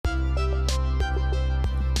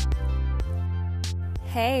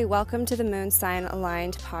Hey, welcome to the Moon Sign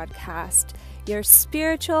Aligned podcast, your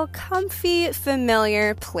spiritual, comfy,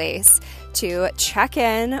 familiar place to check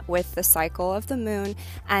in with the cycle of the moon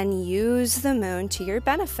and use the moon to your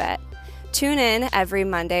benefit. Tune in every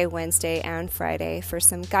Monday, Wednesday, and Friday for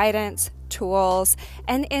some guidance, tools,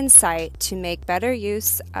 and insight to make better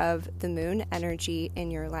use of the moon energy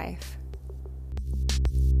in your life.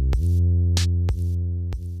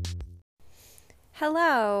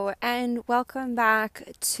 Hello, and welcome back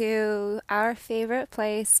to our favorite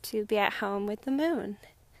place to be at home with the moon.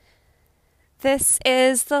 This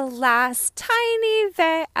is the last tiny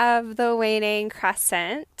bit of the waning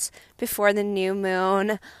crescent before the new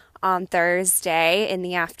moon on Thursday in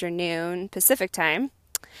the afternoon Pacific time,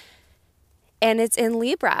 and it's in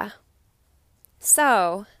Libra.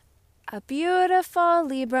 So, a beautiful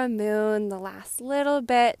Libra moon, the last little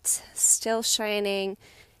bit still shining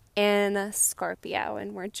in Scorpio,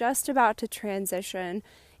 and we're just about to transition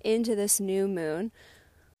into this new moon.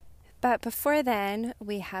 But before then,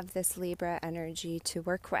 we have this Libra energy to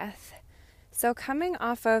work with. So coming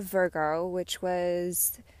off of Virgo, which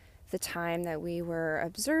was the time that we were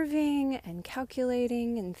observing and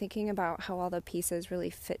calculating and thinking about how all the pieces really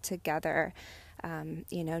fit together,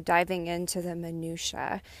 diving into the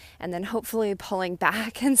minutia, and then hopefully pulling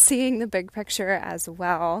back and seeing the big picture as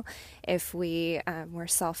well if we were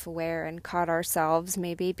self-aware and caught ourselves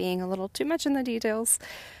maybe being a little too much in the details.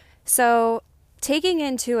 So taking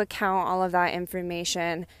into account all of that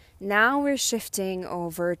information, now we're shifting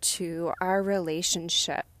over to our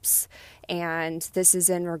relationships, and this is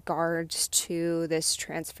in regards to this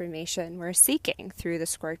transformation we're seeking through the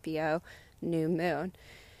Scorpio new moon.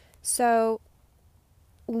 So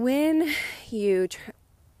when you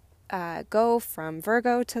go from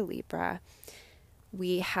Virgo to Libra,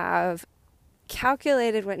 we have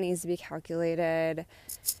calculated what needs to be calculated,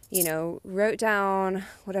 wrote down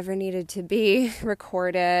whatever needed to be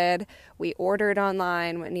recorded. We ordered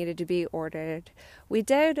online what needed to be ordered. We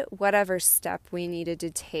did whatever step we needed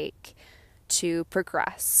to take to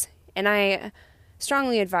progress. And I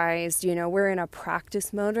strongly advised, we're in a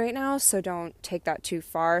practice mode right now, so don't take that too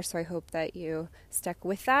far. So I hope that you stick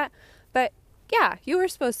with that. But yeah, you were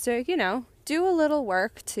supposed to, do a little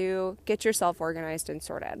work to get yourself organized and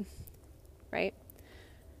sorted, right?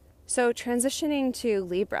 So transitioning to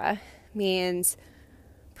Libra means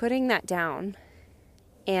putting that down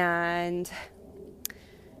and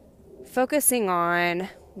focusing on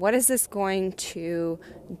what is this going to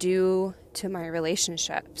do to my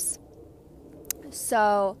relationships.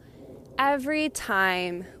 So every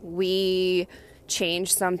time we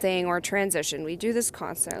change something or transition, we do this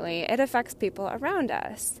constantly, it affects people around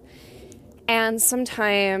us. And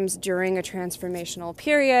sometimes during a transformational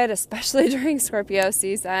period, especially during Scorpio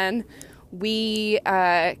season, we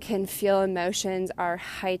can feel emotions are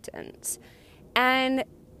heightened. And,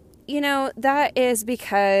 that is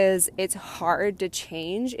because it's hard to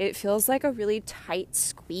change. It feels like a really tight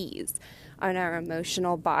squeeze on our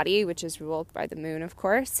emotional body, which is ruled by the moon, of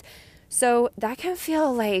course. So that can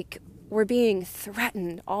feel like we're being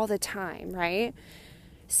threatened all the time, right?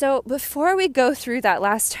 So before we go through that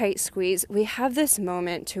last tight squeeze, we have this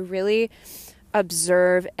moment to really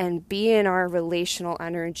observe and be in our relational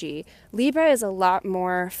energy. Libra is a lot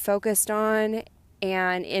more focused on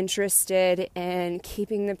and interested in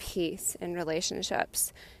keeping the peace in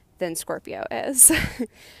relationships than Scorpio is.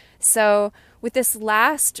 So with this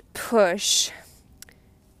last push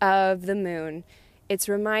of the moon, it's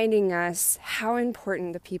reminding us how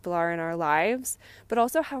important the people are in our lives, but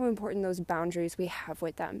also how important those boundaries we have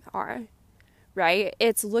with them are, right?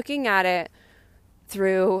 It's looking at it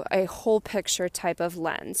through a whole picture type of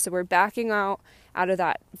lens. So we're backing out of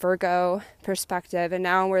that Virgo perspective, and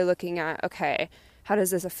now we're looking at, okay, how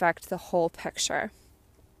does this affect the whole picture?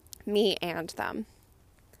 Me and them.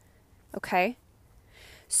 Okay?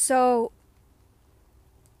 So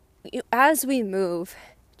as we move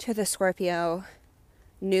to the Scorpio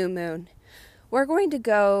new moon, we're going to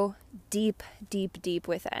go deep, deep, deep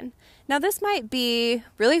within. Now, this might be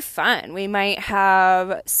really fun. We might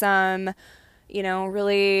have some,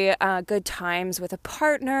 really good times with a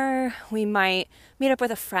partner. We might meet up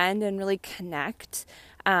with a friend and really connect.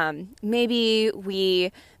 Maybe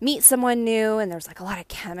we meet someone new and there's a lot of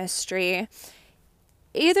chemistry.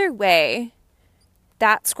 Either way,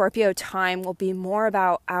 that Scorpio time will be more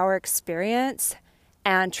about our experience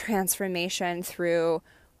and transformation through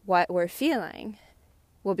what we're feeling.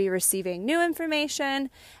 We'll be receiving new information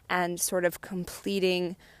and sort of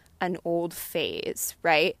completing an old phase,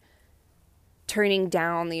 right? Turning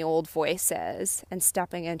down the old voices and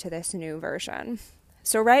stepping into this new version.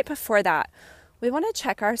 So right before that, we want to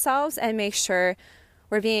check ourselves and make sure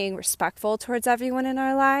we're being respectful towards everyone in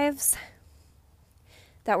our lives,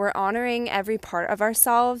 that we're honoring every part of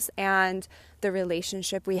ourselves and the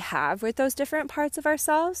relationship we have with those different parts of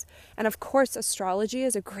ourselves. And of course, astrology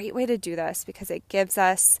is a great way to do this because it gives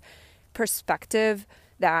us perspective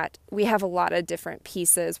that we have a lot of different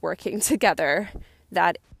pieces working together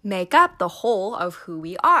that make up the whole of who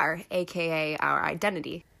we are, aka our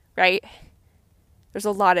identity, right? There's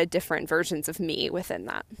a lot of different versions of me within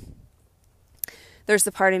that. There's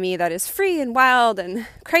the part of me that is free and wild and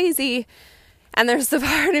crazy, and there's the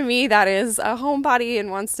part of me that is a homebody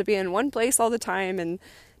and wants to be in one place all the time and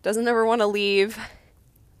doesn't ever want to leave,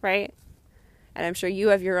 right? And I'm sure you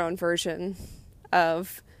have your own version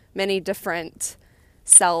of many different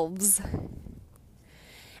selves.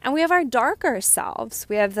 And we have our darker selves.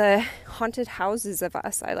 We have the haunted houses of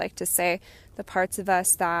us, I like to say, the parts of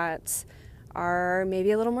us that are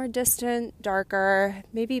maybe a little more distant, darker,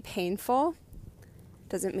 maybe painful.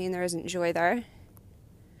 Doesn't mean there isn't joy there.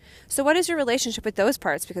 So what is your relationship with those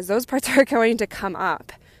parts? Because those parts are going to come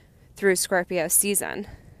up through Scorpio season.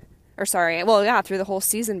 Through the whole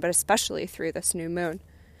season, but especially through this new moon.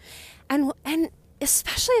 And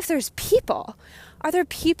especially if there's people. Are there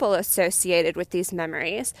people associated with these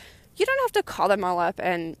memories? You don't have to call them all up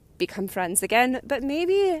and become friends again, but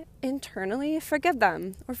maybe internally forgive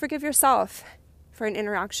them or forgive yourself for an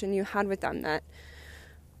interaction you had with them that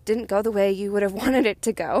didn't go the way you would have wanted it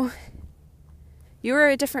to go. You were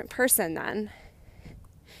a different person then.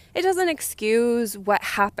 It doesn't excuse what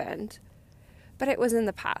happened, but it was in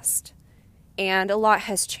the past, and a lot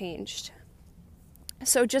has changed.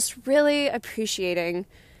 So just really appreciating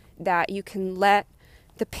that you can let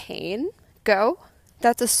the pain go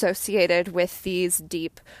that's associated with these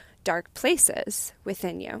deep, dark places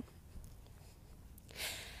within you.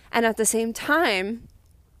 And at the same time,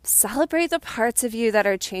 celebrate the parts of you that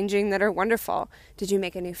are changing, that are wonderful. Did you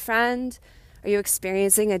make a new friend? Are you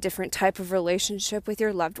experiencing a different type of relationship with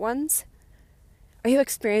your loved ones? Are you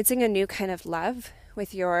experiencing a new kind of love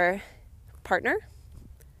with your partner?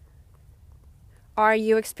 Are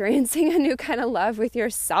you experiencing a new kind of love with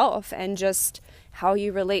yourself and just how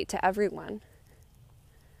you relate to everyone?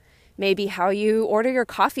 Maybe how you order your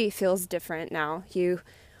coffee feels different now. You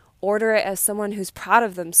order it as someone who's proud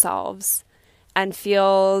of themselves and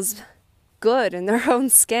feels good in their own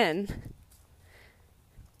skin,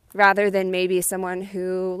 rather than maybe someone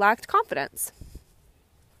who lacked confidence.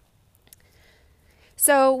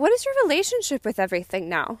 So what is your relationship with everything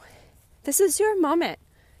now? This is your moment.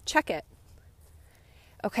 Check it.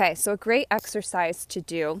 Okay, so a great exercise to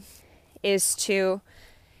do is to,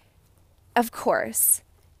 of course,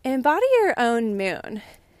 embody your own moon.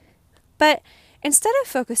 But instead of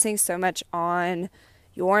focusing so much on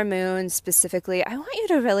your moon specifically, I want you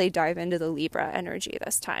to really dive into the Libra energy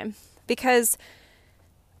this time, because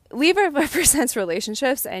Libra represents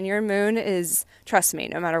relationships, and your moon is, trust me,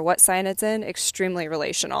 no matter what sign it's in, extremely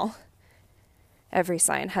relational. Every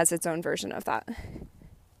sign has its own version of that.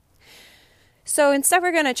 So instead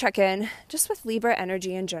we're going to check in just with Libra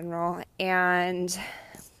energy in general and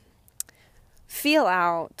feel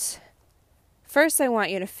out. First, I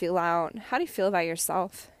want you to feel out, how do you feel about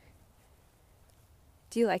yourself?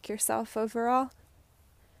 Do you like yourself overall?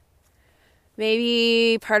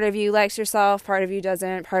 Maybe part of you likes yourself, part of you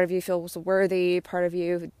doesn't, part of you feels worthy, part of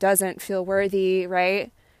you doesn't feel worthy,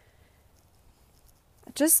 right?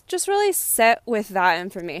 Just really sit with that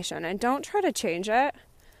information and don't try to change it.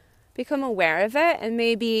 Become aware of it and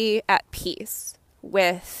maybe at peace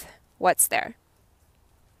with what's there.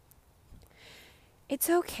 It's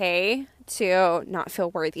okay to not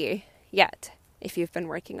feel worthy yet if you've been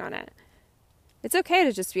working on it. It's okay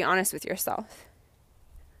to just be honest with yourself.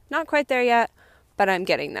 Not quite there yet, but I'm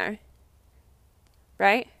getting there.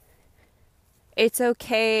 Right? It's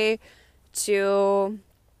okay to,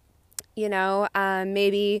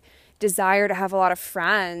 maybe desire to have a lot of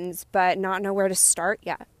friends, but not know where to start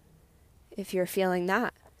yet, if you're feeling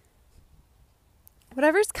that.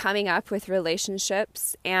 Whatever's coming up with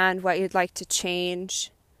relationships and what you'd like to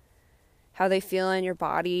change, how they feel in your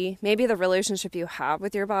body, maybe the relationship you have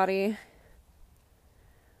with your body,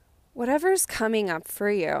 whatever's coming up for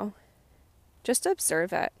you, just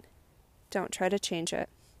observe it. Don't try to change it.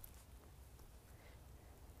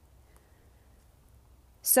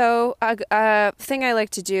 So a thing I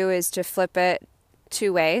like to do is to flip it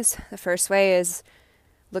two ways. The first way is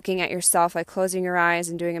looking at yourself, like closing your eyes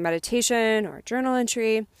and doing a meditation or a journal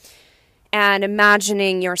entry, and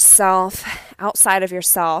imagining yourself outside of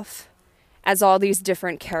yourself as all these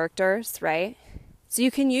different characters, right? So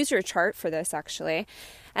you can use your chart for this, actually.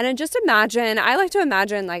 And then just imagine, I like to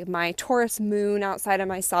imagine like my Taurus moon outside of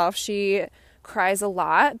myself. She cries a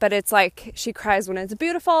lot, but it's like she cries when it's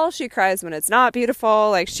beautiful, she cries when it's not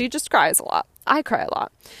beautiful, like she just cries a lot. I cry a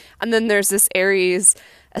lot. And then there's this Aries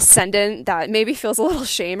ascendant that maybe feels a little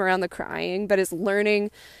shame around the crying, but is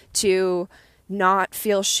learning to not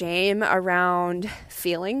feel shame around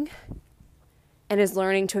feeling and is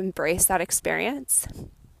learning to embrace that experience.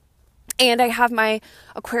 And I have my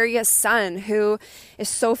Aquarius sun, who is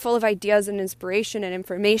so full of ideas and inspiration and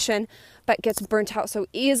information, but gets burnt out so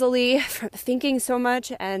easily from thinking so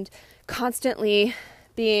much and constantly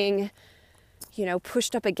being,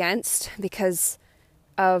 pushed up against because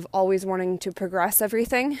of always wanting to progress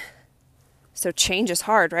everything. So change is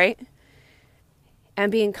hard, right?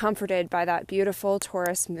 And being comforted by that beautiful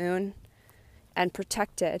Taurus moon and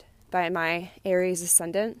protected by my Aries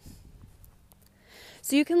ascendant.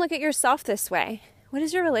 So you can look at yourself this way. What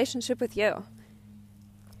is your relationship with you?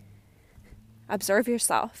 Observe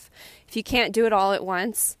yourself. If you can't do it all at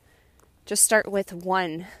once, just start with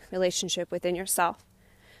one relationship within yourself.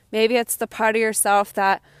 Maybe it's the part of yourself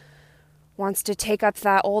that wants to take up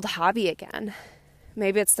that old hobby again.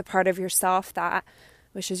 Maybe it's the part of yourself that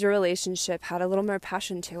wishes your relationship had a little more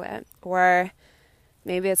passion to it. Or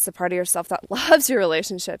maybe it's the part of yourself that loves your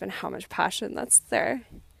relationship and how much passion that's there.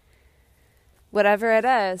 Whatever it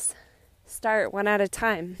is, start one at a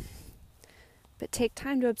time. But take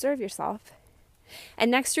time to observe yourself.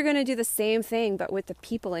 And next you're going to do the same thing, but with the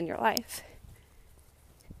people in your life.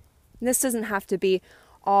 And this doesn't have to be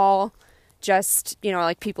all just,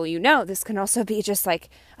 like people This can also be just like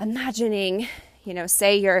imagining,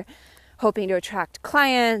 say you're hoping to attract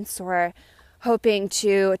clients or hoping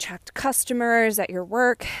to attract customers at your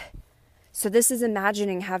work. So this is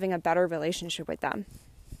imagining having a better relationship with them.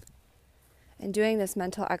 And doing this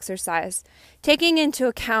mental exercise, taking into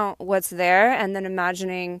account what's there and then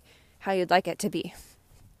imagining how you'd like it to be.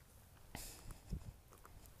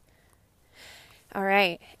 All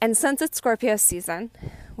right, and since it's Scorpio season,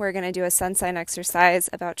 we're going to do a sun sign exercise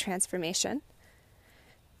about transformation,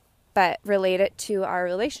 but relate it to our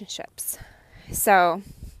relationships. So,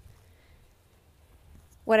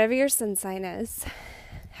 whatever your sun sign is,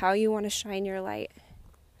 how you want to shine your light,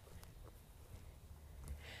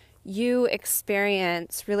 you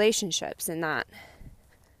experience relationships in that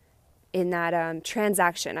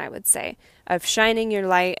transaction, I would say, of shining your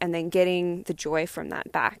light and then getting the joy from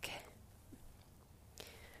that back.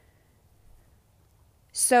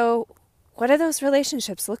 So what do those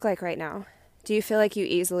relationships look like right now? Do you feel like you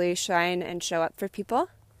easily shine and show up for people?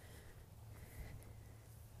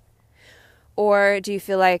 Or do you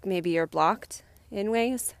feel like maybe you're blocked in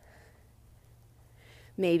ways?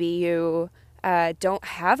 Maybe you don't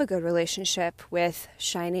have a good relationship with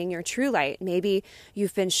shining your true light. Maybe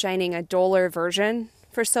you've been shining a duller version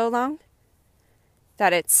for so long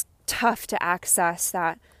that it's tough to access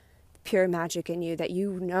that pure magic in you that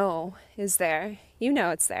is there.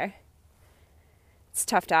 It's there. It's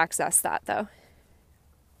tough to access that though.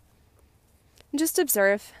 And just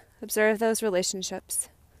observe those relationships.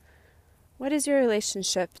 What is your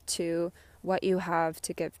relationship to what you have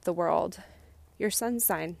to give the world? Your sun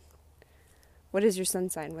sign. What is your sun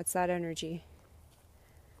sign? What's that energy?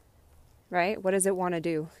 Right? What does it want to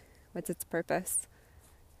do? What's its purpose?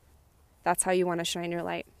 That's how you want to shine your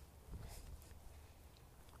light.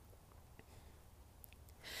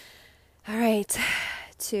 All right.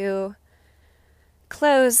 To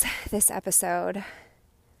close this episode,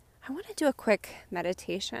 I want to do a quick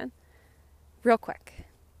meditation. Real quick.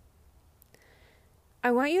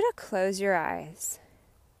 I want you to close your eyes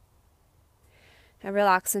and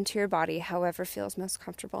relax into your body however feels most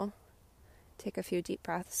comfortable. Take a few deep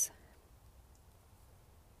breaths.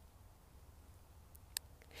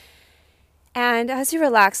 And as you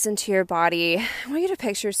relax into your body, I want you to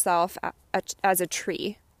picture yourself as a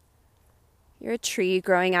tree. You're a tree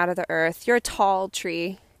growing out of the earth. You're a tall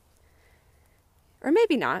tree. Or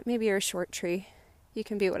maybe not. Maybe you're a short tree. You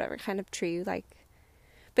can be whatever kind of tree you like.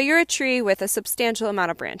 But you're a tree with a substantial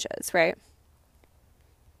amount of branches, right?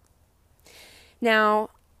 Now,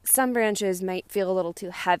 some branches might feel a little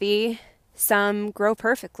too heavy. Some grow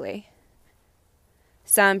perfectly.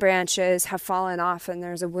 Some branches have fallen off and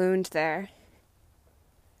there's a wound there.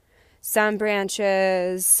 Some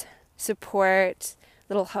branches support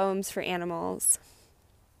little homes for animals.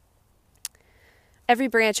 Every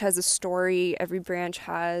branch has a story. Every branch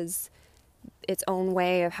has its own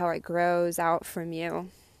way of how it grows out from you.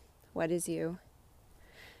 What is you?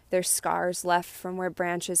 There's scars left from where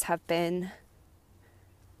branches have been.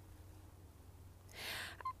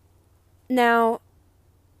 Now,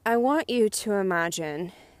 I want you to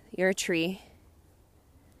imagine you're a tree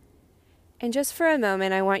And just for a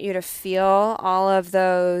moment, I want you to feel all of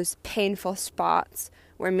those painful spots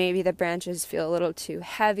where maybe the branches feel a little too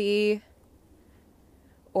heavy,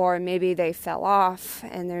 or maybe they fell off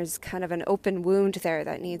and there's kind of an open wound there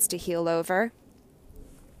that needs to heal over.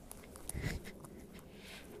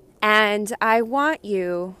 And I want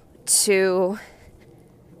you to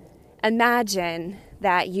imagine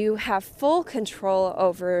that you have full control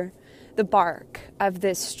over the bark of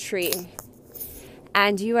this tree,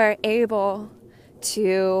 and you are able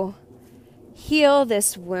to heal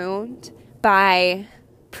this wound by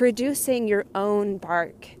producing your own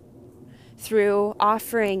bark through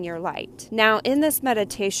offering your light. Now, in this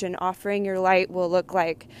meditation, offering your light will look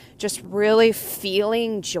like just really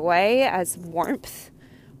feeling joy as warmth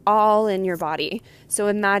all in your body. So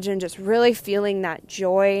imagine just really feeling that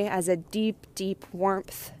joy as a deep, deep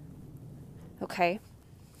warmth. Okay?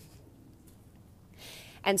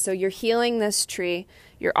 And so you're healing this tree.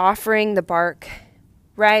 You're offering the bark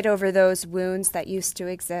right over those wounds that used to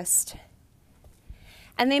exist.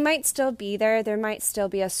 And they might still be there. There might still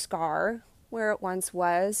be a scar where it once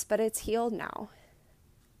was, but it's healed now.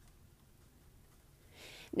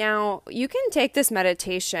 Now, you can take this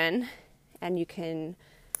meditation and you can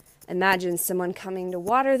imagine someone coming to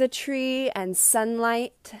water the tree and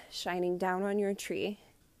sunlight shining down on your tree.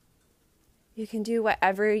 You can do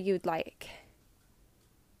whatever you'd like.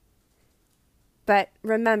 But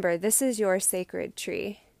remember, this is your sacred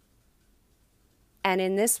tree. And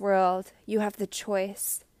in this world, you have the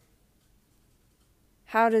choice.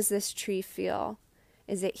 How does this tree feel?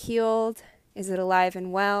 Is it healed? Is it alive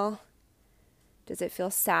and well? Does it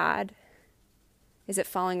feel sad? Is it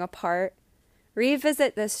falling apart?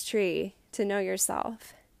 Revisit this tree to know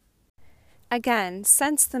yourself. Again,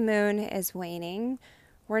 since the moon is waning,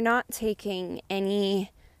 we're not taking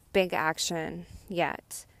any big action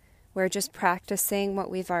yet. We're just practicing what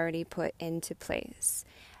we've already put into place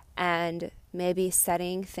and maybe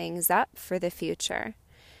setting things up for the future.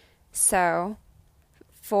 So,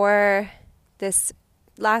 for this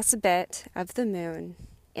last bit of the moon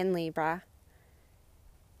in Libra,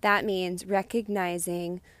 that means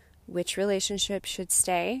recognizing which relationships should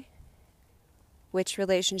stay, which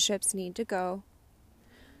relationships need to go,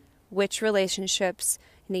 which relationships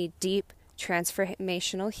need deep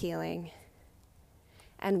transformational healing,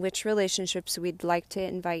 and which relationships we'd like to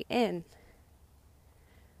invite in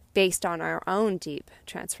based on our own deep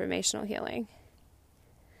transformational healing.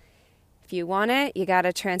 If you want it, you got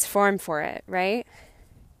to transform for it, right?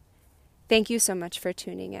 Thank you so much for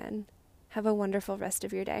tuning in. Have a wonderful rest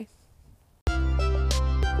of your day.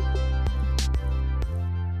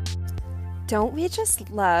 Don't we just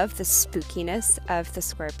love the spookiness of the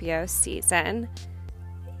Scorpio season?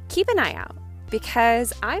 Keep an eye out,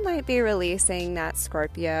 because I might be releasing that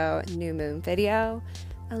Scorpio new moon video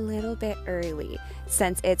a little bit early,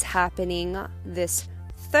 since it's happening this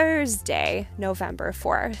Thursday, November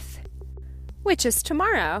 4th, which is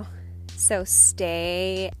tomorrow. So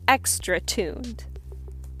stay extra tuned.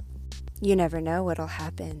 You never know what'll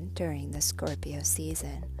happen during the Scorpio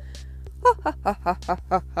season.